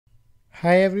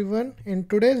Hi everyone, in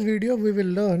today's video we will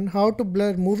learn how to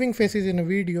blur moving faces in a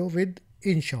video with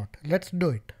InShot. Let's do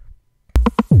it.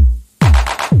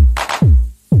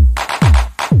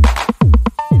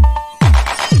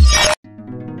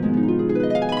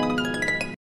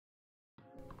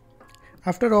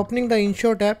 After opening the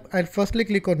InShot app, I'll firstly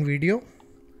click on video.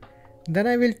 Then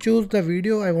I will choose the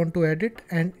video I want to edit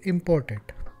and import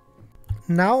it.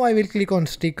 Now I will click on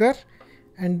sticker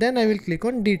and then I will click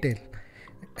on detail.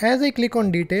 As I click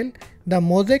on detail, the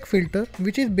mosaic filter,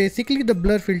 which is basically the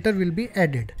blur filter, will be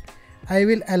added. I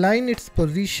will align its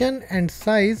position and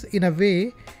size in a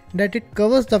way that it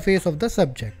covers the face of the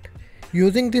subject.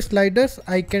 Using these sliders,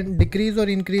 I can decrease or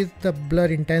increase the blur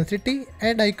intensity,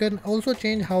 and I can also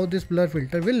change how this blur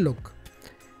filter will look.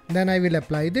 Then I will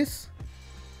apply this.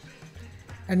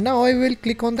 And now I will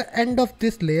click on the end of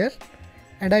this layer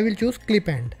and I will choose clip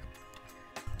end.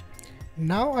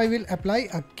 Now I will apply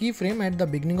a keyframe at the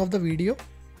beginning of the video.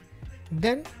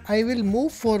 Then I will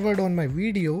move forward on my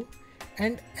video,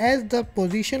 and as the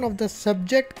position of the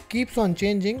subject keeps on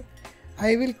changing,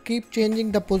 I will keep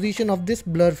changing the position of this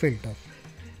blur filter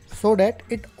so that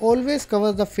it always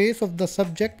covers the face of the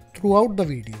subject throughout the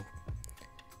video.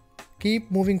 Keep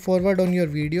moving forward on your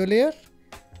video layer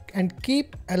and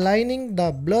keep aligning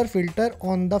the blur filter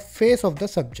on the face of the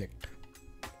subject.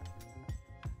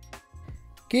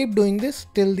 Keep doing this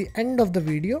till the end of the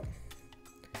video.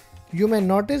 You may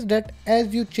notice that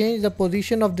as you change the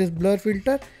position of this blur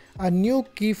filter, a new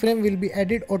keyframe will be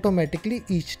added automatically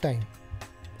each time.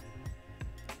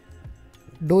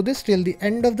 Do this till the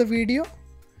end of the video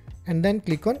and then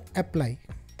click on apply.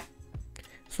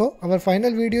 So our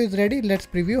final video is ready. Let's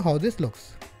preview how this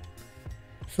looks.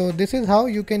 So this is how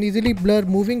you can easily blur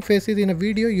moving faces in a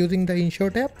video using the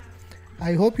InShot app.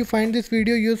 I hope you find this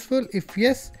video useful. If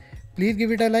yes, please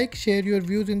give it a like, share your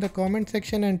views in the comment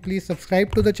section, and please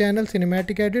subscribe to the channel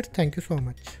Cinematic Edits. Thank you so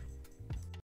much.